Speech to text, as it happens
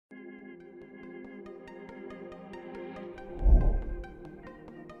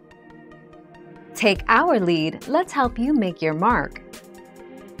Take our lead, let's help you make your mark.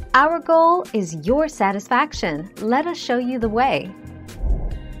 Our goal is your satisfaction. Let us show you the way.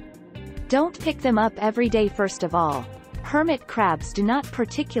 Don't pick them up every day. First of all, hermit crabs do not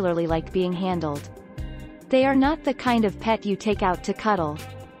particularly like being handled. They are not the kind of pet you take out to cuddle.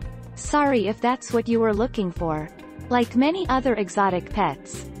 Sorry if that's what you were looking for. Like many other exotic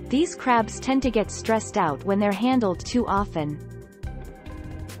pets, these crabs tend to get stressed out when they're handled too often.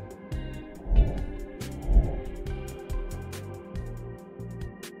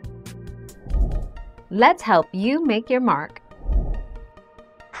 Let's help you make your mark.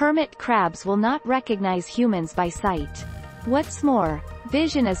 Hermit crabs will not recognize humans by sight. What's more,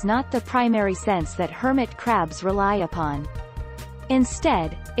 vision is not the primary sense that hermit crabs rely upon.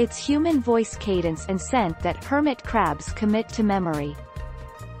 Instead, it's human voice cadence and scent that hermit crabs commit to memory.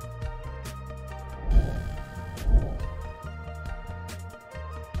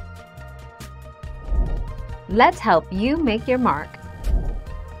 Let's help you make your mark.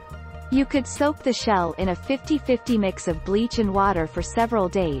 You could soak the shell in a 50-50 mix of bleach and water for several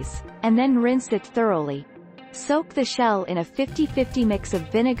days, and then rinse it thoroughly. Soak the shell in a 50-50 mix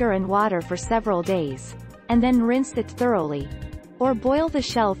of vinegar and water for several days, and then rinse it thoroughly. Or boil the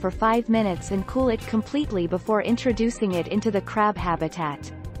shell for 5 minutes and cool it completely before introducing it into the crab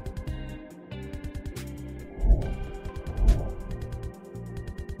habitat.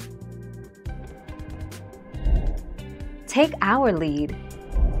 Take our lead.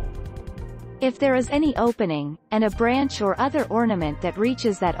 If there is any opening, and a branch or other ornament that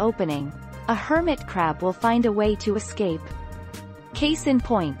reaches that opening, a hermit crab will find a way to escape. Case in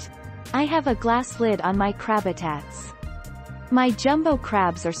point, I have a glass lid on my crabitats. My jumbo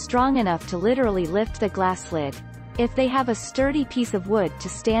crabs are strong enough to literally lift the glass lid, if they have a sturdy piece of wood to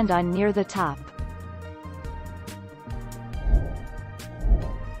stand on near the top.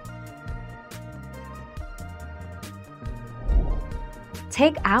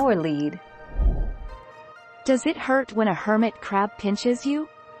 Take our lead. Does it hurt when a hermit crab pinches you?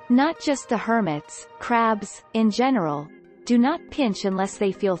 Not just the hermits, crabs, in general, do not pinch unless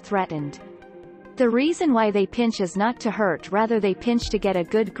they feel threatened. The reason why they pinch is not to hurt, rather they pinch to get a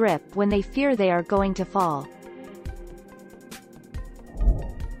good grip when they fear they are going to fall.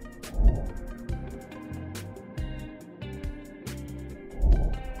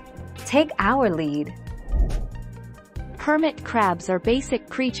 Take our lead. Hermit crabs are basic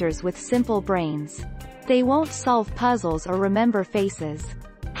creatures with simple brains. They won't solve puzzles or remember faces.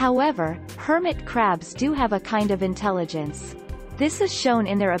 However, hermit crabs do have a kind of intelligence. This is shown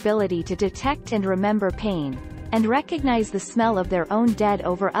in their ability to detect and remember pain, and recognize the smell of their own dead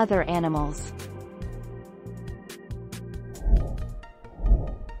over other animals.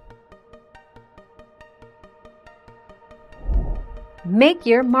 Make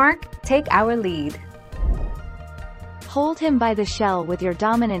your mark, take our lead. Hold him by the shell with your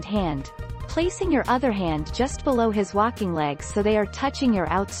dominant hand, placing your other hand just below his walking legs so they are touching your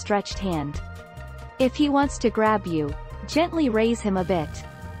outstretched hand. If he wants to grab you, gently raise him a bit.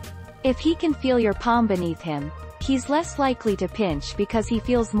 If he can feel your palm beneath him, he's less likely to pinch because he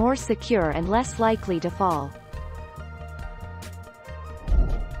feels more secure and less likely to fall.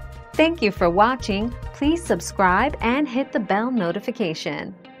 Thank you for watching. Please subscribe and hit the bell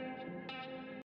notification.